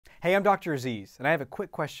Hey, I'm Dr. Aziz, and I have a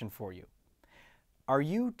quick question for you. Are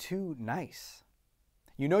you too nice?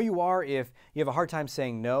 You know you are if you have a hard time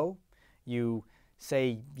saying no, you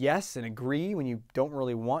say yes and agree when you don't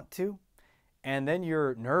really want to, and then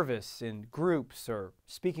you're nervous in groups or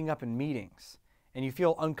speaking up in meetings, and you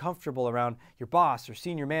feel uncomfortable around your boss or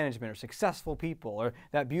senior management or successful people or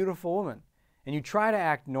that beautiful woman. And you try to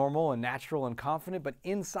act normal and natural and confident, but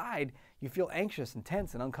inside you feel anxious and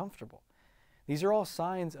tense and uncomfortable. These are all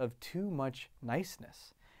signs of too much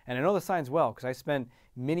niceness. And I know the signs well because I spent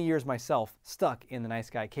many years myself stuck in the nice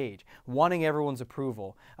guy cage, wanting everyone's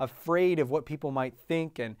approval, afraid of what people might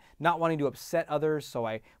think and not wanting to upset others, so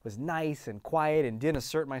I was nice and quiet and didn't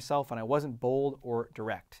assert myself and I wasn't bold or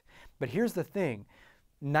direct. But here's the thing,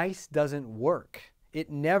 nice doesn't work. It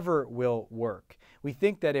never will work. We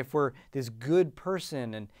think that if we're this good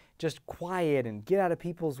person and just quiet and get out of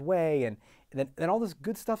people's way and then all this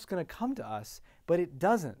good stuff's going to come to us, but it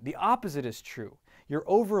doesn't. The opposite is true. You're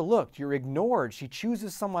overlooked, you're ignored, she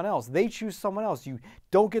chooses someone else, they choose someone else, you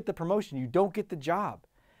don't get the promotion, you don't get the job.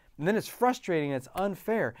 And then it's frustrating and it's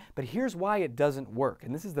unfair, but here's why it doesn't work,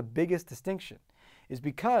 and this is the biggest distinction, is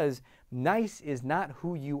because nice is not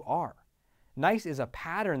who you are. Nice is a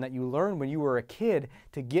pattern that you learned when you were a kid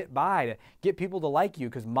to get by, to get people to like you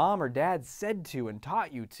because mom or dad said to and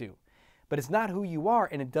taught you to. But it's not who you are,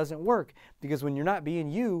 and it doesn't work because when you're not being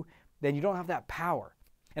you, then you don't have that power.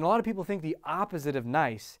 And a lot of people think the opposite of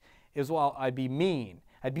nice is, well, I'd be mean,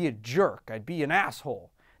 I'd be a jerk, I'd be an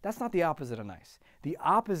asshole. That's not the opposite of nice. The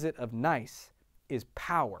opposite of nice is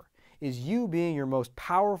power, is you being your most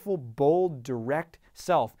powerful, bold, direct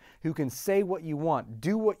self who can say what you want,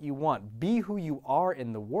 do what you want, be who you are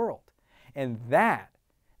in the world. And that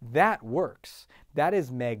works. That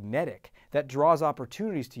is magnetic. That draws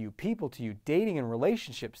opportunities to you, people to you, dating and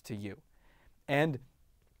relationships to you. And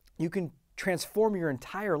you can transform your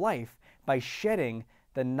entire life by shedding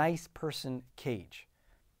the nice person cage.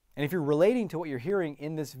 And if you're relating to what you're hearing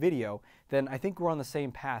in this video, then I think we're on the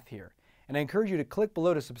same path here. And I encourage you to click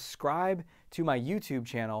below to subscribe to my YouTube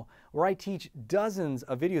channel where I teach dozens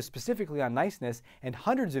of videos specifically on niceness and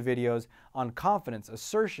hundreds of videos on confidence,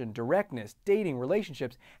 assertion, directness, dating,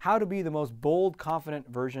 relationships, how to be the most bold, confident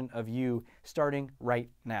version of you starting right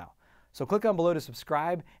now. So click on below to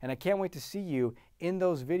subscribe, and I can't wait to see you in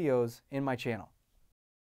those videos in my channel.